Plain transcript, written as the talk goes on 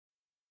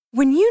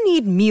When you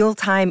need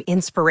mealtime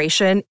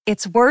inspiration,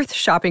 it's worth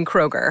shopping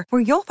Kroger,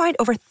 where you'll find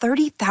over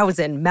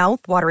 30,000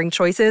 mouth-watering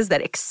choices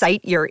that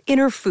excite your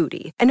inner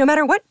foodie. And no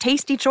matter what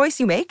tasty choice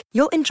you make,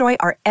 you'll enjoy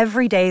our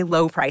everyday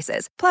low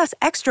prices, plus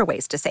extra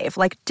ways to save,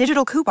 like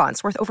digital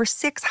coupons worth over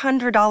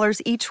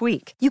 $600 each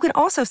week. You can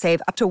also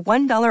save up to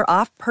 $1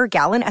 off per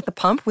gallon at the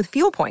pump with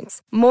fuel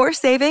points. More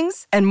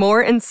savings and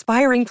more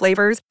inspiring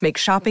flavors make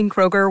shopping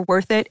Kroger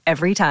worth it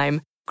every time.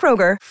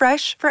 Kroger,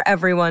 fresh for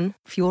everyone.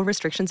 Fuel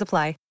restrictions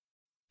apply.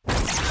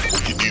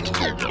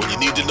 When you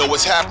need to know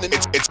what's happening,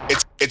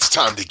 it's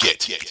time to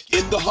get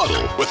in the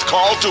huddle with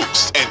Carl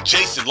Dukes and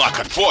Jason La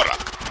Canfora.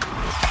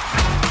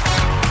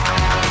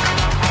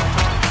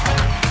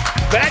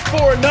 Back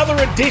for another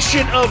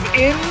edition of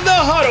In the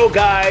Huddle,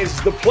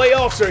 guys. The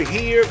playoffs are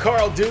here.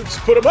 Carl Dukes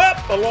put them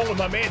up, along with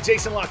my man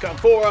Jason La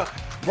Canfora.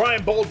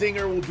 Brian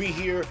Baldinger will be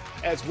here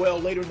as well.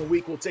 Later in the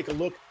week, we'll take a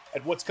look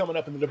at what's coming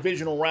up in the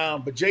divisional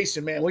round. But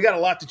Jason, man, we got a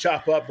lot to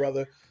chop up,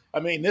 brother. I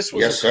mean, this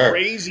was a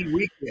crazy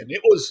weekend.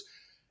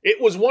 It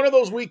was one of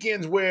those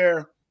weekends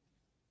where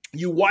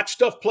you watch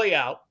stuff play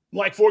out,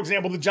 like, for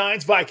example, the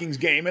Giants-Vikings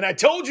game. And I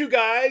told you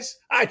guys,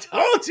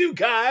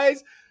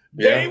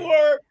 they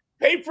were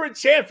paper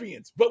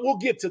champions. But we'll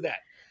get to that.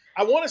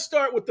 I want to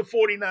start with the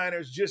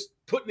 49ers, just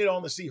putting it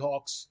on the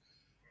Seahawks,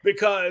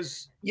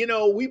 because, you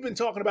know, we've been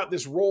talking about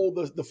this role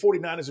the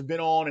 49ers have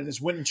been on and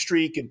this winning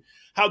streak and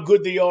how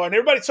good they are. And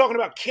everybody's talking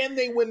about, can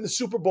they win the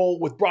Super Bowl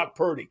with Brock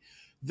Purdy?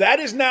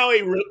 That is now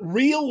a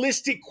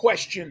realistic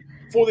question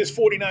for this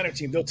 49er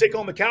team. They'll take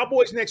on the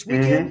Cowboys next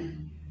weekend.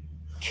 Mm-hmm.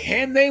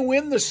 Can they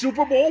win the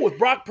Super Bowl with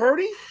Brock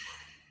Purdy?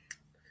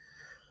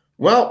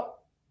 Well,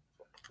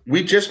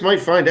 we just might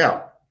find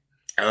out.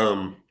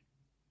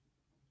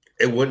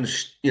 It wouldn't,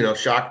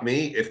 shock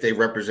me if they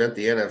represent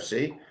the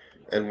NFC.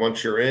 And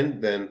once you're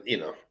in, then,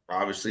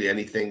 obviously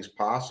anything's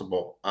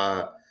possible.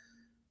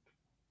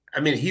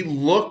 He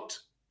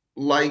looked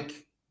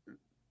like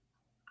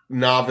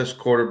novice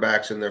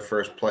quarterbacks in their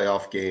first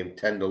playoff game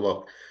tend to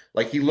look.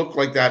 Like, he looked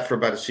like that for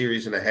about a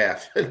series and a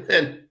half. And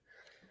then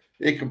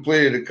he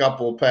completed a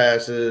couple of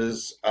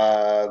passes.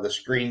 The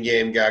screen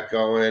game got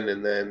going,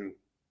 and then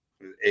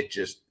it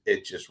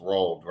just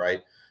rolled,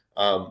 right?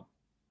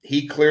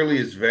 He clearly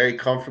is very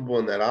comfortable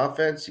in that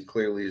offense. He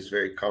clearly is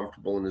very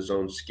comfortable in his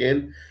own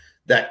skin.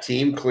 That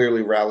team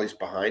clearly rallies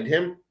behind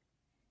him.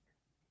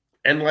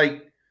 And,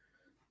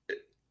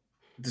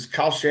 does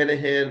Kyle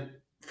Shanahan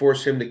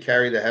force him to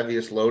carry the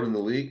heaviest load in the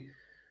league?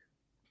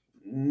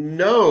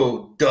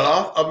 No,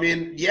 duh.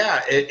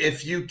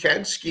 If you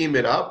can scheme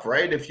it up,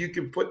 right? If you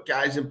can put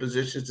guys in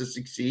positions to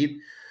succeed,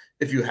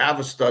 if you have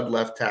a stud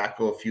left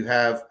tackle, if you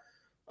have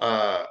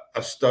a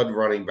stud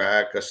running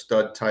back, a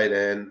stud tight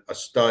end, a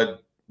stud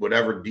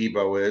whatever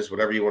Debo is,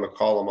 whatever you want to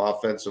call him,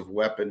 offensive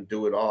weapon,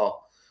 do it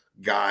all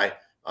guy.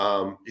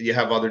 You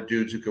have other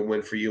dudes who can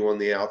win for you on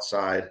the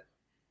outside.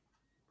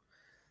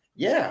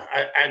 Yeah,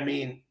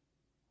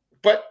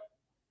 but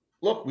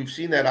look, we've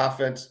seen that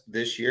offense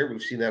this year.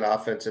 We've seen that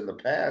offense in the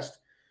past,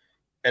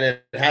 and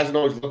it hasn't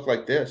always looked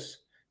like this.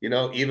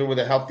 Even with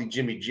a healthy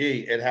Jimmy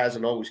G, it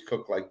hasn't always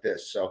cooked like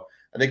this. So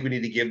I think we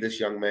need to give this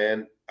young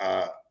man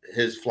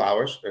his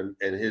flowers and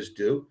his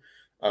due.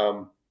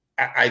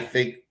 I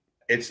think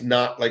it's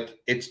not like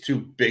it's too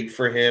big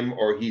for him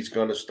or he's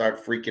going to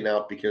start freaking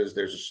out because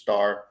there's a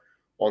star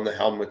on the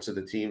helmets of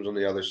the teams on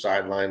the other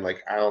sideline.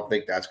 I don't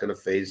think that's going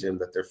to faze him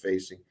that they're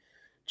facing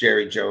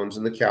Jerry Jones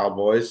and the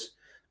Cowboys.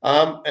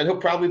 And he'll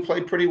probably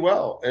play pretty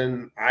well.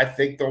 And I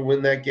think they'll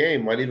win that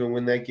game, might even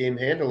win that game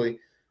handily.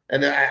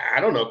 And I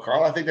don't know,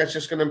 Carl. I think that's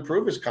just going to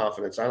improve his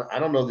confidence. I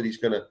don't know that he's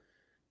going to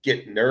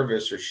get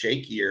nervous or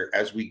shakier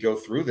as we go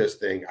through this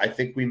thing. I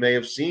think we may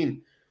have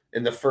seen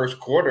in the first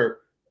quarter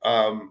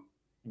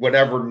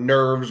whatever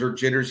nerves or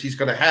jitters he's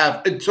going to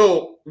have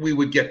until we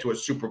would get to a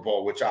Super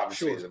Bowl, which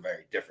obviously is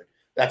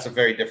that's a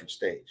very different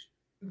stage.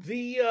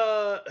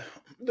 The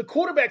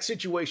quarterback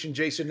situation,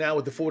 Jason, now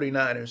with the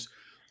 49ers,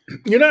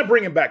 you're not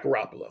bringing back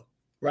Garoppolo,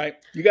 right?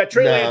 You got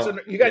Trey Lance.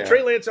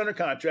 Trey Lance under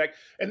contract,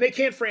 and they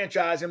can't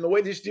franchise him. The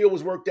way this deal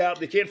was worked out,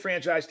 they can't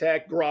franchise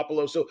tag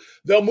Garoppolo, so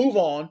they'll move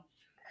on.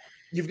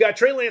 You've got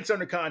Trey Lance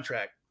under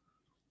contract,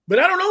 but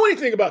I don't know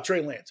anything about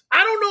Trey Lance.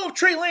 I don't know if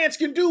Trey Lance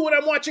can do what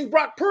I'm watching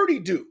Brock Purdy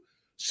do.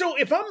 So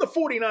if I'm the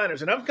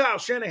 49ers and I'm Kyle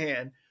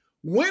Shanahan,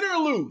 win or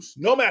lose,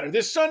 no matter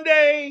this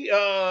Sunday,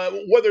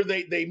 whether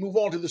they move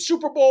on to the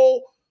Super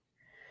Bowl,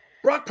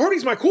 Brock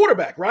Purdy's my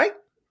quarterback, right?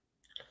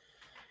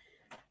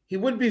 He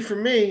would be for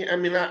me.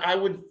 I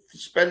would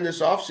spend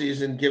this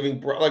offseason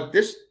giving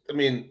this.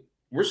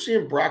 We're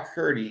seeing Brock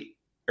Purdy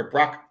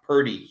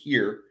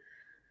here,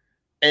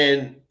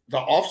 and the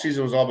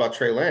offseason was all about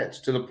Trey Lance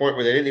to the point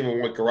where they didn't even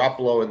want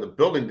Garoppolo in the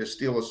building to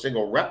steal a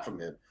single rep from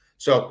him.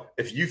 So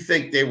if you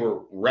think they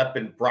were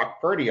repping Brock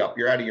Purdy up,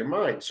 you're out of your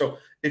mind. So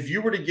if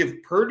you were to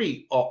give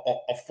Purdy,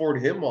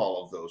 afford him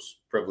all of those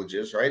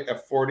privileges, right?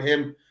 Afford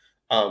him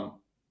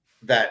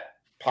that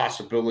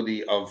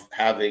possibility of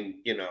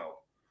having,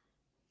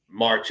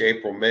 March,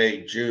 April,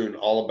 May, June,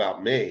 all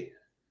about me.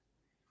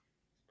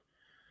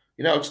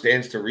 It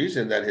stands to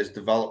reason that his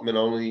development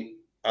only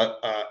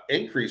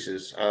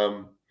increases.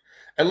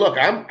 And look,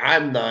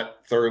 I'm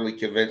not thoroughly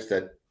convinced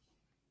that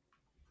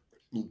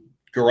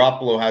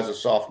Garoppolo has a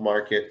soft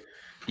market.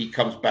 He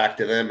comes back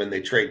to them and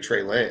they trade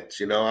Trey Lance.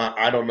 You know,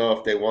 I don't know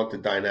if they want the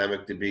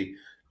dynamic to be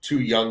two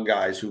young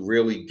guys who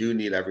really do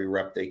need every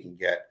rep they can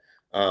get.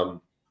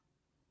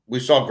 We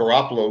saw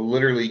Garoppolo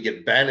literally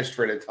get banished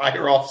for an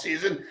entire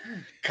offseason,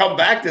 come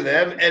back to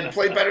them and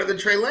play better than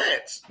Trey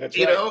Lance. That's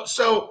you right. know,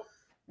 so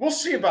we'll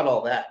see about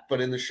all that.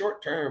 But in the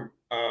short term,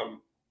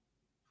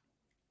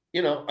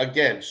 you know,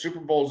 again, Super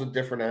Bowl is a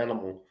different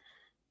animal.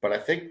 But I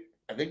think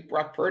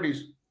Brock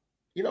Purdy's,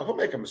 you know, he'll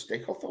make a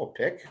mistake. He'll throw a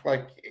pick.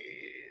 Like,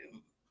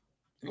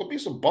 there'll be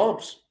some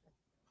bumps.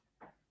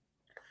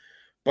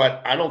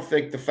 But I don't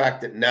think the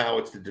fact that now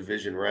it's the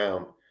division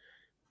round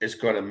is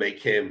going to make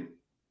him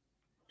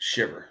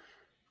shiver.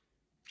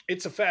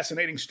 It's a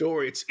fascinating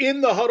story. It's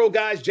In the Huddle,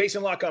 guys.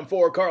 Jason Lock on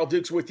 4, Carl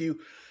Dukes with you.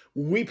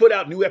 We put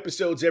out new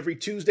episodes every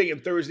Tuesday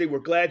and Thursday. We're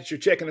glad that you're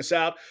checking us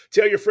out.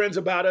 Tell your friends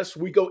about us.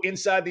 We go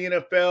inside the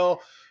NFL,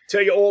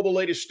 tell you all the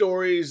latest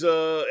stories,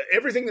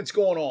 everything that's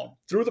going on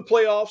through the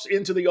playoffs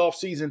into the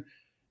offseason.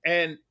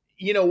 And,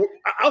 you know,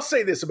 I'll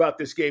say this about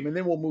this game, and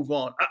then we'll move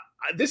on.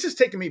 This is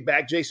taking me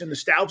back, Jason,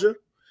 nostalgia.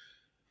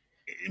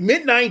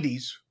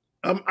 Mid-90s,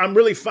 I'm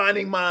really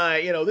finding my,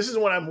 you know, this is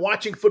when I'm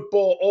watching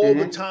football all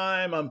the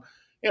time. I'm,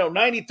 you know,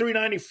 93,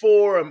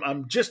 94.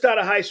 I'm just out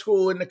of high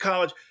school into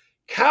college.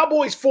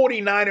 Cowboys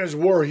 49ers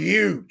were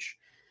huge,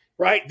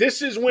 right?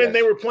 This is when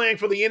they were playing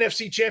for the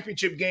NFC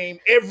Championship game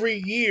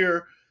every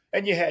year.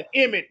 And you had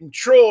Emmett and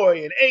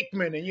Troy and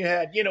Aikman, and you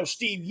had, you know,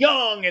 Steve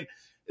Young, and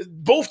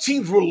both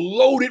teams were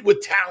loaded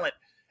with talent.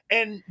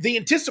 And the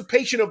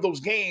anticipation of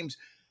those games,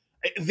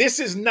 this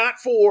is not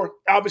for,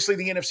 obviously,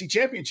 the NFC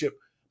Championship.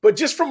 But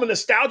just from a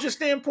nostalgia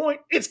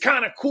standpoint, it's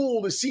kind of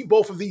cool to see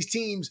both of these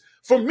teams,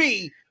 for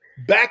me,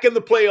 back in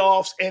the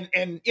playoffs.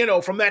 And you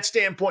know, from that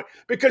standpoint,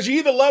 because you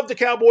either loved the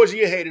Cowboys or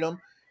you hated them.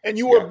 And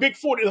you were a big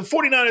 40. The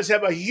 49ers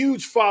have a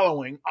huge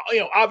following, you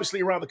know,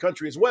 obviously around the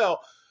country as well,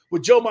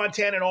 with Joe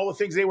Montana and all the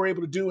things they were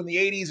able to do in the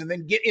 80s and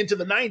then get into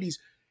the 90s.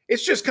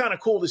 It's just kind of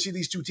cool to see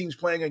these two teams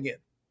playing again.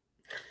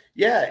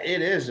 Yeah,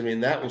 it is. I mean,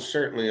 that was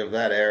certainly of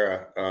that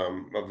era,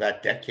 of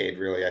that decade,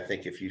 really. I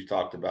think if you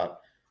talked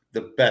about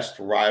the best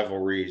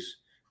rivalries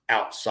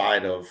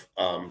outside of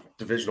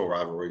divisional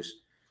rivalries,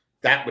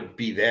 that would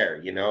be there.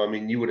 You know, I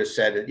mean, you would have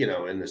said, you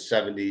know, in the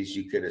 70s,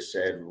 you could have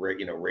said,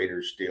 you know,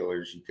 Raiders,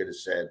 Steelers. You could have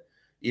said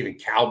even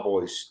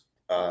Cowboys,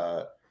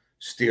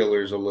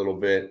 Steelers a little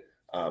bit.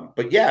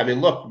 But yeah, I mean,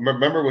 look,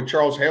 remember when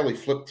Charles Haley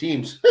flipped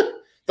teams?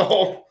 the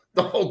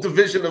whole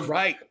division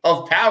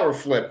of power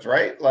flipped,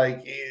 right?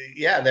 Like,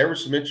 yeah, there were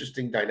some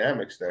interesting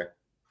dynamics there.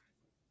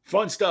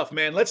 Fun stuff,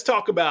 man. Let's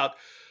talk about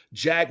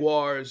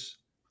Jaguars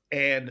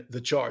and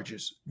the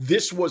Chargers.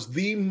 This was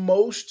the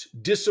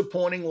most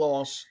disappointing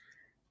loss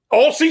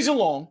all season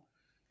long.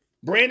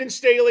 Brandon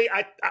Staley,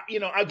 you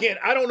know, again,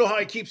 I don't know how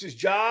he keeps his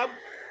job.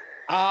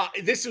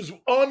 This is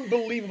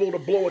unbelievable to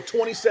blow a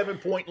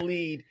 27-point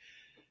lead.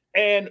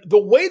 And the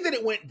way that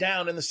it went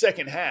down in the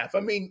second half, I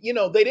mean, you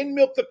know, they didn't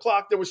milk the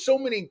clock. There were so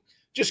many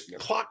just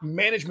clock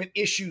management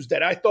issues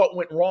that I thought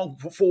went wrong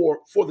for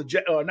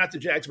the not the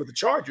Jags, but the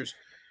Chargers.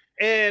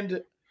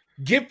 And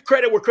give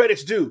credit where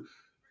credit's due.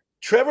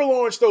 Trevor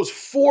Lawrence throws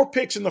 4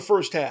 picks in the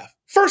first half.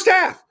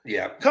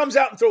 Yeah. Comes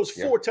out and throws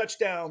 4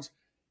 touchdowns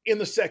in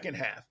the second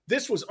half.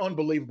 This was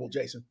unbelievable,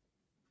 Jason.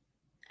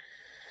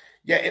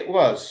 Yeah, it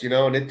was, you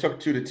know, and it took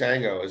 2 to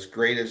tango. As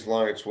great as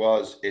Lawrence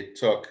was, it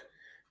took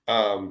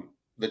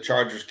the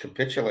Chargers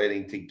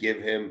capitulating to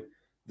give him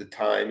the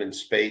time and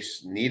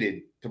space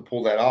needed to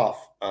pull that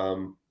off.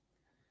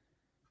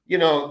 You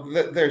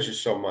know, there's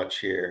just so much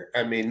here.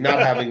 I mean, not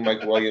having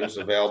Mike Williams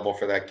available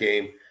for that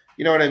game,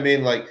 you know what I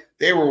mean? Like,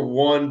 they were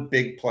one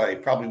big play,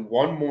 probably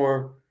one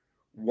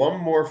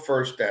more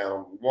first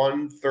down,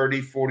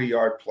 30,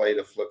 40-yard play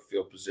to flip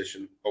field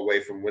position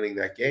away from winning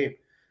that game.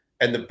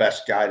 And the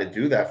best guy to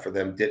do that for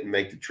them didn't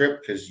make the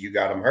trip because you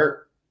got him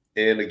hurt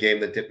in a game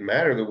that didn't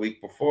matter the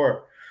week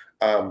before.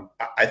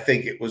 I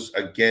think it was,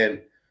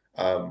 again,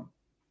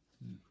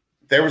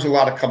 there was a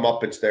lot of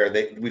comeuppance there.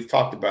 We've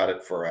talked about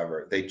it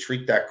forever. They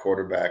treat that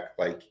quarterback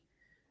like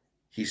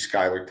he's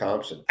Skylar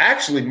Thompson.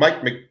 Actually,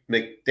 Mike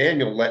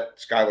McDaniel let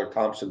Skylar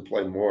Thompson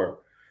play more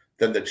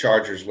than the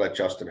Chargers let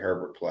Justin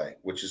Herbert play,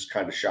 which is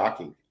kind of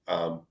shocking,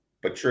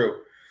 but true.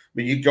 I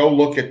mean, you go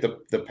look at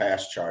the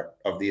pass chart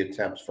of the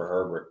attempts for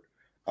Herbert.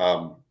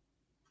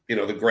 You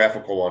know, the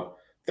graphical one.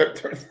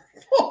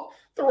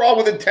 They're all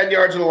within 10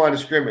 yards of the line of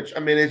scrimmage.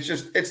 I mean, it's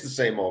the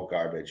same old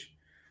garbage.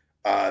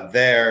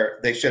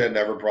 They should have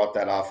never brought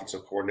that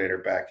offensive coordinator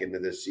back into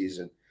this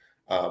season.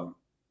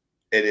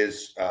 It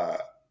is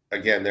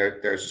again,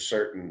 there's a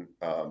certain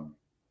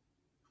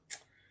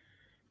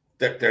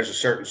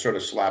sort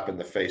of slap in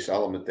the face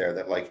element there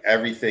that, like,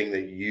 everything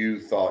that you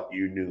thought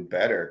you knew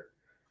better,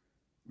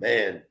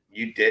 man,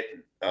 you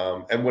didn't.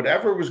 And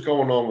whatever was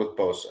going on with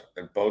Bosa,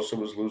 and Bosa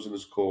was losing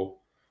his cool.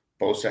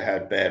 Bosa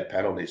had bad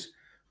penalties.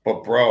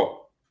 But, bro,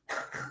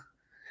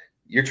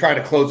 you're trying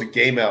to close a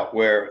game out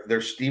where they're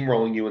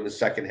steamrolling you in the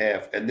second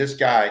half. And this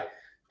guy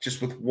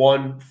just with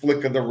one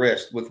flick of the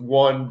wrist, with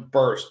one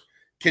burst,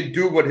 can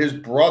do what his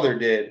brother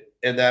did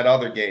in that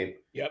other game.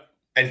 Yep.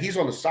 And he's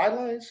on the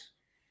sidelines?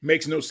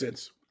 Makes no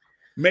sense.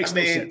 Makes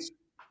no sense.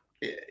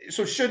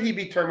 So should he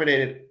be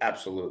terminated?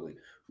 Absolutely.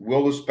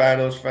 Will the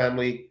Spanos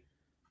family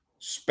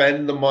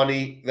spend the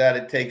money that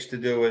it takes to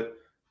do it,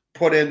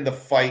 put in the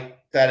fight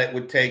that it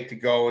would take to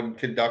go and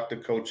conduct a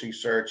coaching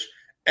search,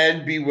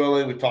 and be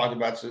willing, we talked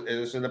about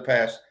this in the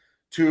past,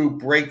 to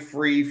break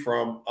free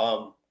from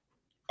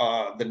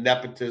the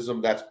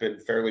nepotism that's been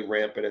fairly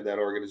rampant in that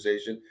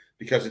organization,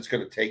 because it's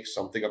going to take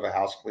something of a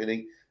house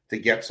cleaning to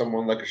get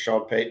someone like a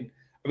Sean Payton.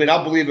 I mean,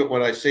 I'll believe it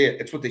when I see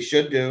it. It's what they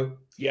should do.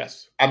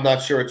 Yes. I'm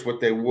not sure it's what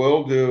they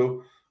will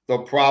do.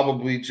 They'll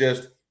probably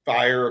just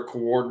fire a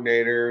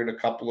coordinator and a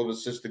couple of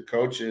assistant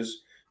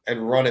coaches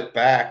and run it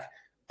back.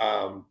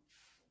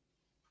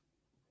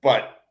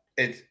 But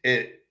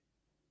it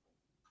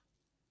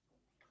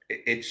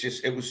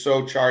was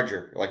so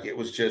Charger. Like, it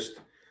was just,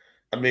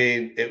 I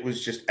mean, it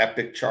was just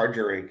epic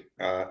Chargering.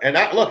 And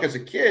look, as a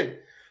kid,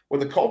 when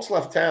the Colts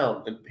left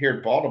town here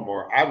in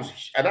Baltimore, I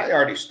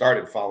already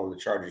started following the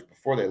Chargers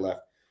before they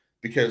left,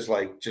 because,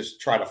 like, just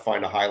try to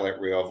find a highlight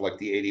reel of, like,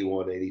 the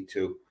 81,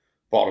 82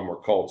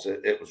 Baltimore Colts.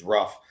 It was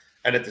rough.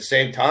 And at the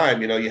same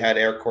time, you had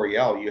Air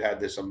Coryell. You had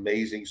this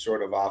amazing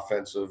sort of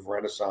offensive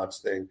renaissance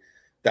thing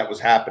that was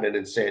happening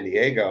in San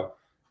Diego.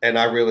 And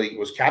I really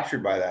was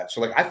captured by that.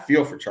 So, like, I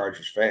feel for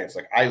Chargers fans.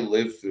 Like, I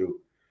lived through,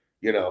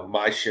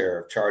 my share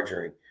of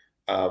Chargering.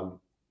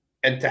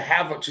 And to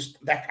have just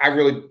that, I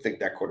really think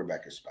that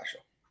quarterback is special.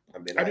 I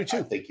mean, I do too.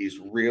 I think he's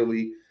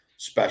really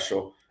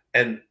special.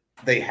 And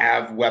they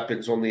have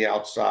weapons on the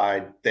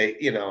outside. They,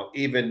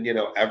 even,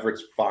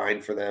 Everett's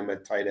fine for them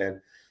at tight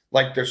end.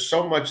 Like, there's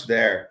so much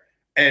there.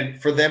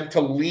 And for them to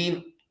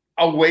lean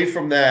away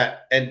from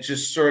that and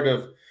just sort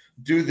of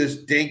do this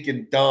dink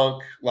and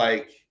dunk,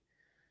 like,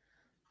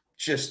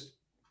 just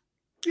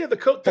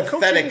the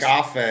pathetic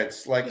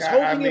offense. Like, it's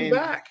holding him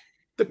back.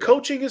 The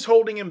coaching is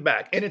holding him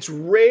back. And it's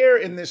rare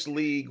in this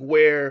league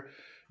where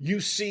you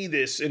see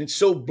this, and it's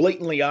so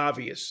blatantly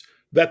obvious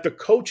that the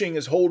coaching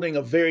is holding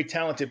a very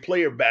talented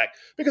player back,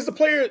 because the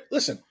player,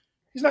 listen,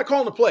 he's not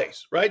calling the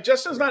plays, right?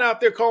 Justin's not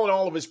out there calling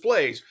all of his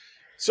plays.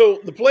 So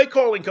the play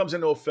calling comes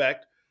into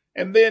effect.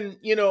 And then,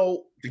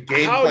 the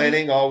game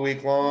planning all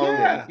week long.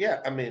 Yeah.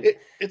 I mean,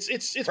 it's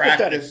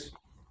practice.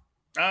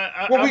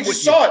 pathetic. Well, we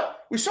just saw it.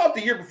 We saw it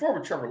the year before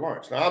with Trevor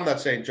Lawrence. Now, I'm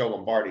not saying Joe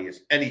Lombardi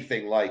is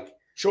anything like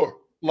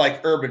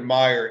Urban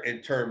Meyer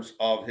in terms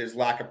of his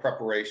lack of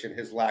preparation,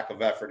 his lack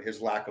of effort,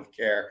 his lack of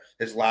care,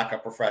 his lack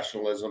of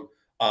professionalism.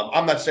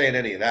 I'm not saying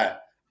any of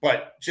that,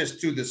 but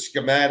just to the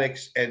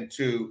schematics and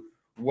to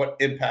what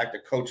impact a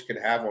coach can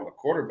have on a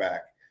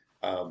quarterback.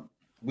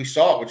 We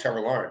saw it with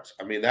Trevor Lawrence.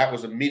 I mean, that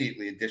was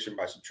immediately addition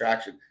by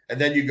subtraction. And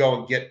then you go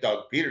and get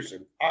Doug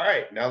Peterson. All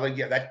right, now they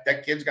get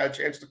that kid's got a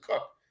chance to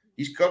cook.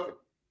 He's cooking.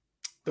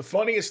 The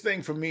funniest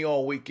thing for me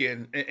all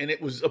weekend, and it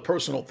was a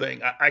personal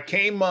thing. I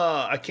came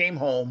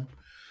home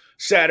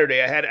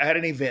Saturday. I had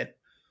an event,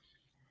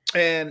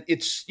 and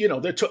it's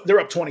they're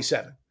up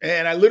 27,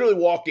 and I literally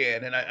walk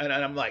in and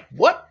I'm like,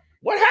 what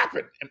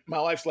happened? And my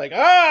wife's like,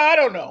 I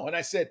don't know. And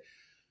I said,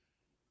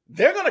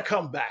 they're going to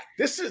come back.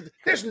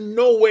 There's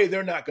no way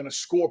they're not going to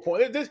score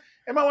points.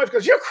 And my wife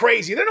goes, you're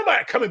crazy. There's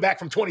nobody coming back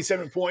from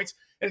 27 points.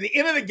 And at the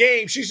end of the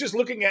game, she's just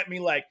looking at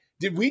me like,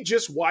 did we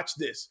just watch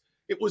this?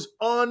 It was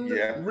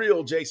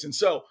unreal, Jason.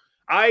 So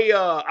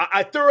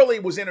I thoroughly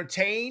was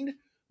entertained,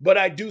 but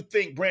I do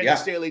think Brandon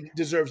Staley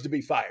deserves to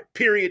be fired.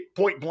 Period.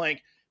 Point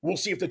blank. We'll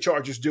see if the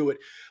Chargers do it.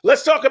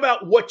 Let's talk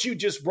about what you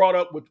just brought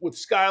up with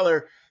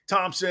Skylar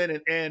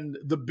Thompson and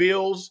the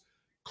Bills.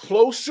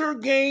 Closer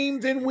game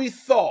than we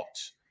thought.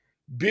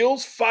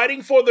 Bills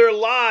fighting for their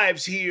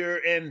lives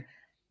here. And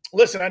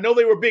listen, I know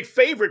they were a big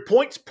favorite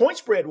point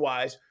spread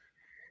wise,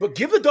 but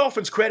give the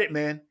Dolphins credit,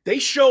 man. They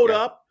showed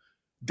up.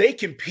 They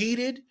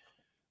competed.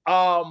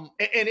 And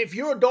if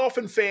you're a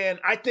Dolphin fan,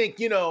 I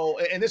think,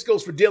 and this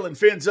goes for Dylan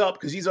Fins Up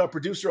because he's our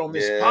producer on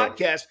this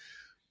podcast,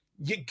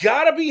 you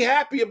got to be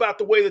happy about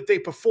the way that they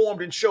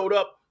performed and showed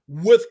up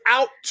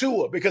without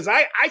Tua, because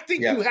I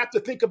think you have to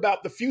think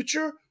about the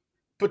future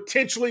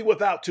potentially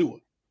without Tua.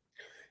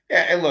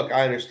 Yeah, and look,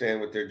 I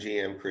understand what their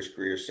GM, Chris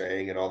Greer, is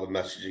saying and all the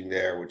messaging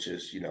there, which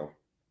is,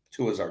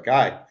 Tua's our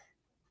guy.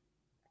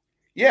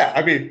 Yeah,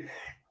 I mean,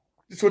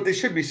 it's what they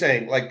should be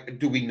saying. Like,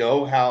 do we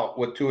know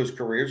what Tua's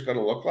career is going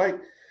to look like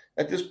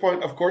at this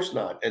point? Of course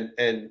not. And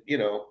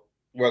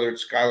whether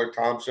it's Skylar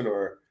Thompson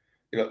or,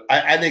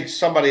 I think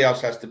somebody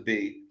else has to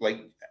be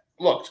like,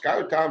 look,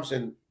 Skylar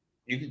Thompson,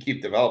 you can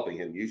keep developing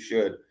him. You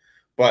should.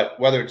 But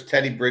whether it's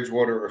Teddy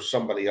Bridgewater or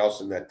somebody else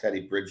in that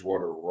Teddy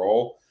Bridgewater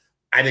role,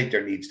 I think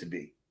there needs to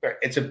be.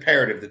 It's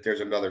imperative that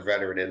there's another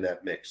veteran in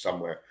that mix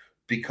somewhere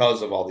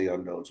because of all the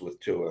unknowns with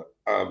Tua.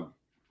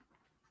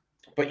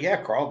 But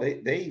yeah, Carl,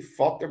 they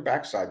fought their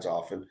backsides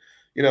off, and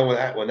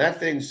when that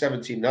thing's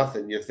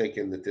 17-0, you're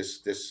thinking that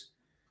this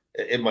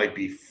might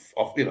be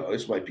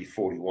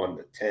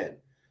 41-10,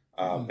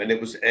 and it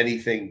was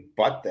anything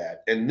but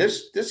that. And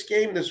this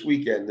game this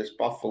weekend, this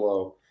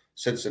Buffalo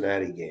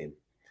Cincinnati game,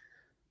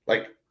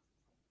 like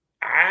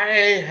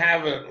I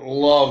haven't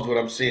loved what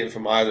I'm seeing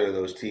from either of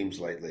those teams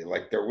lately.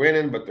 Like they're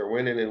winning, but they're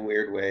winning in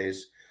weird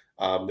ways.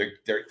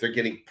 They're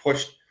getting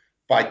pushed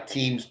by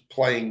teams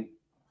playing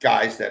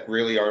guys that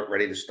really aren't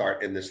ready to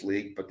start in this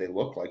league, but they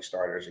look like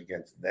starters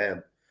against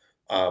them.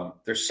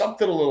 There's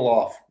something a little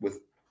off with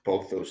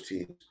both those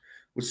teams.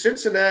 With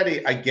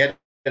Cincinnati, I get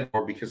it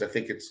more because I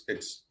think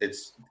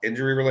it's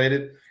injury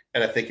related,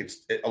 and I think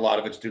a lot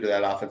of it's due to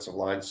that offensive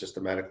line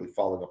systematically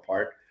falling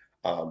apart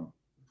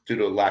due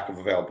to a lack of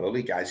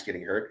availability, guys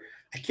getting hurt.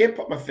 I can't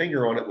put my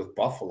finger on it with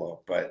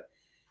Buffalo, but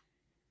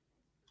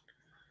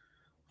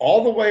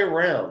all the way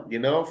around,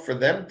 for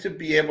them to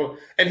be able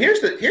 – and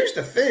here's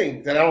the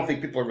thing that I don't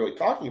think people are really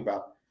talking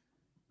about.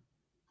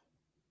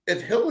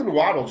 If Hill and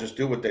Waddle just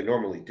do what they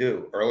normally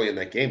do early in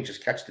that game,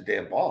 just catch the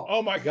damn ball.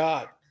 Oh, my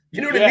God.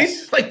 You know what I mean?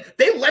 Like,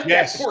 they let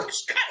that poor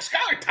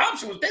Skylar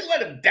Thompson, they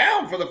let him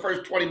down for the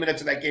first 20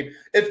 minutes of that game.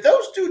 If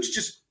those dudes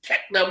just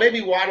kept – now,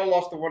 maybe Waddle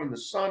lost the one in the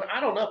sun.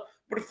 I don't know.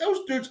 But if those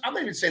dudes – I'm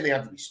not even saying they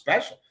have to be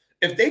special.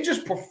 If they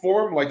just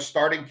perform like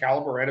starting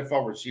caliber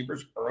NFL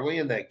receivers early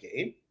in that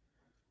game,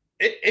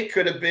 it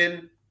could have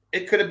been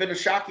a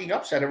shocking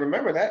upset. And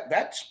remember,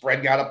 that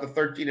spread got up to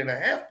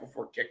 13.5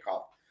 before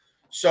kickoff.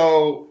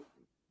 So –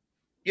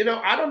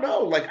 I don't know.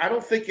 Like, I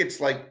don't think it's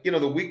like,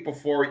 the week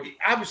before.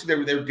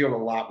 Obviously, they were dealing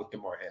a lot with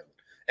DeMar Hamlin.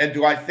 And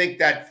do I think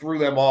that threw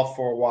them off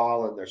for a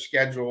while and their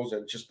schedules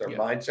and just their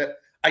mindset?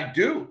 I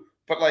do.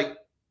 But, like,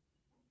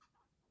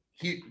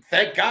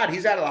 thank God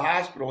he's out of the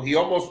hospital. He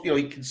almost,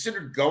 he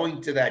considered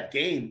going to that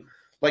game.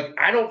 Like,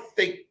 I don't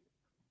think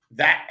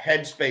that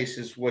headspace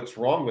is what's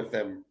wrong with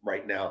them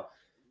right now.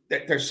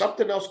 There's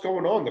something else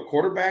going on. The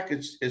quarterback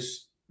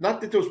is not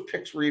that those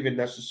picks were even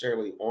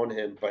necessarily on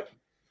him, but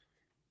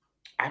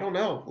I don't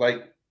know.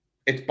 Like,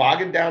 it's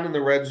bogging down in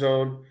the red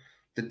zone.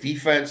 The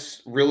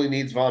defense really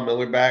needs Von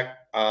Miller back.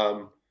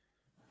 And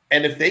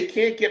if they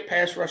can't get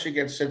pass rush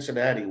against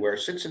Cincinnati, where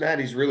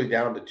Cincinnati's really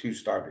down to 2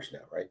 starters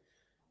now, right?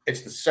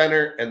 It's the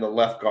center and the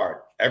left guard.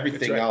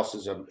 Everything else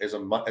is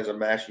a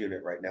mash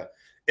unit right now.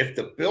 If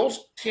the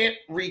Bills can't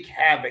wreak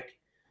havoc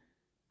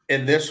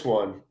in this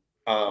one,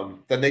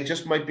 then they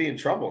just might be in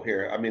trouble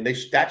here. I mean,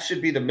 that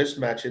should be the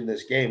mismatch in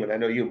this game. And I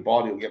know you and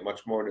Baldy will get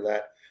much more into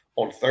that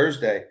on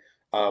Thursday.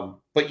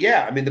 But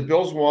yeah, I mean, the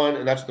Bills won,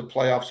 and that's what the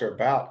playoffs are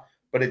about.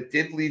 But it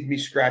did leave me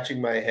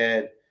scratching my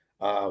head.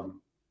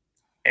 And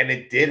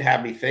it did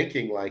have me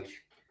thinking, like,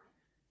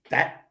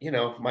 that,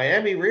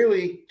 Miami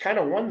really kind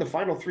of won the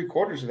final 3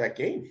 quarters of that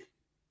game.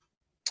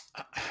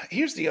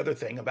 Here's the other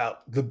thing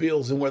about the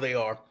Bills and where they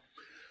are.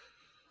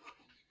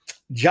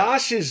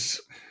 Josh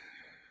is,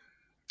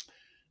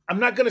 I'm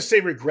not going to say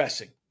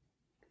regressing,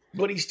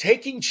 but he's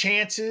taking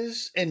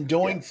chances and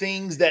doing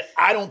things that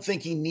I don't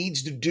think he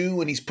needs to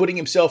do, and he's putting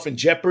himself in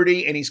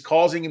jeopardy, and he's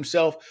causing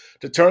himself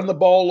to turn the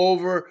ball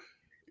over.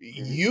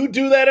 You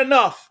do that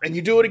enough, and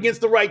you do it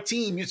against the right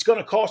team, it's going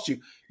to cost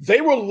you.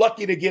 They were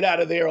lucky to get out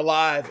of there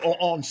alive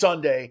on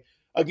Sunday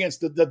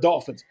against the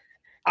Dolphins.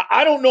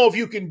 I don't know if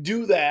you can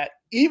do that,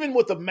 even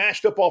with a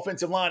mashed-up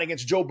offensive line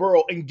against Joe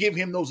Burrow, and give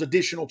him those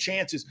additional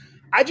chances.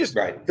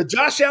 The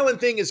Josh Allen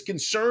thing is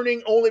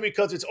concerning only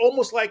because it's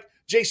almost like,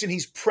 Jason,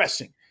 he's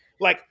pressing.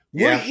 Like,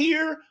 we're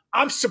here.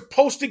 I'm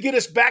supposed to get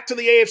us back to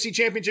the AFC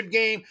Championship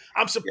game.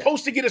 I'm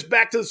supposed to get us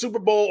back to the Super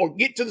Bowl or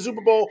get to the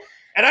Super Bowl.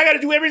 And I got to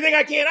do everything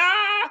I can.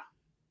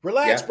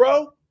 Relax,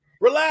 bro.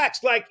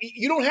 Relax. Like,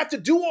 you don't have to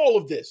do all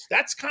of this.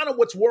 That's kind of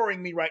what's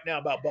worrying me right now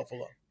about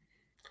Buffalo.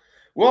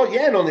 Well,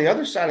 yeah, and on the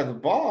other side of the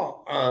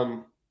ball,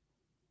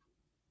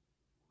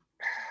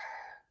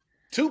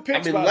 2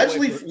 picks. I mean,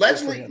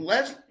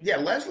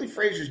 Leslie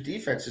Frazier's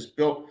defense is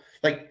built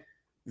like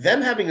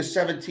them having a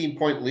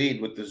 17-point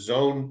lead with the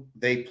zone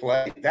they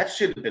play. That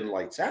should have been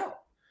lights out,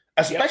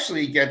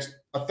 especially against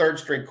a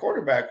third-string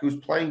quarterback who's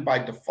playing by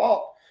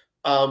default.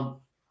 And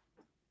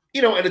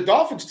a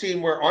Dolphins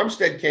team where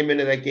Armstead came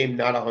into that game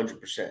not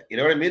 100%. You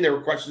know what I mean? There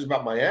were questions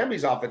about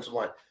Miami's offensive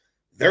line.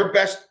 Their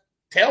best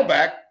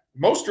tailback,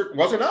 Mostert,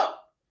 wasn't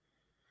up.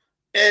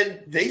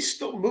 And they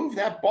still moved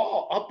that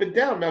ball up and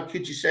down. Now,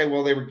 could you say,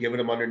 well, they were giving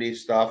them underneath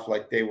stuff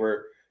like they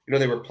were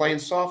playing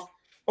soft?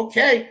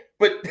 Okay,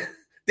 but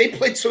they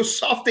played so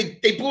soft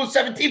they blew a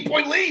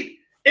 17-point lead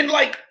in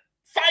like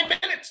 5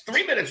 minutes,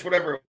 3 minutes,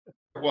 whatever it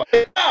was.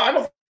 No, I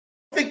don't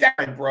think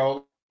that,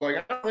 bro. Like,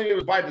 I don't think it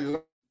was by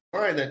design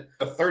that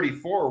the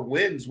 34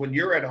 wins when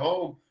you're at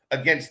home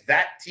against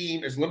that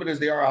team as limited as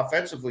they are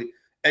offensively,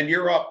 and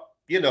you're up,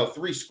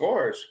 3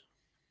 scores.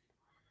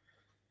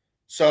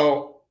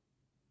 So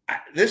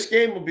this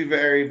game will be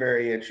very,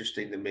 very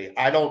interesting to me.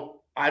 I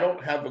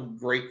don't have a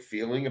great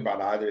feeling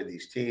about either of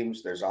these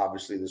teams. There's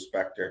obviously the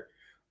specter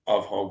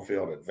of home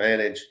field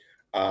advantage.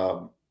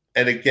 And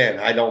again,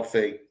 I don't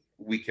think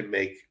we can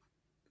make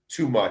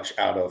too much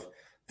out of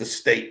the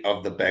state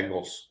of the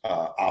Bengals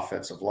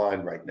offensive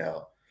line right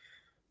now.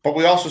 But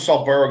we also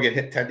saw Burrow get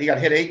hit 10. He got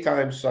hit 8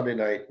 times Sunday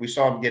night. We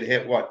saw him get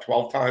hit,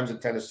 12 times in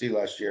Tennessee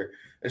last year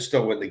and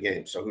still win the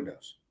game. So who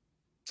knows?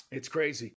 It's crazy.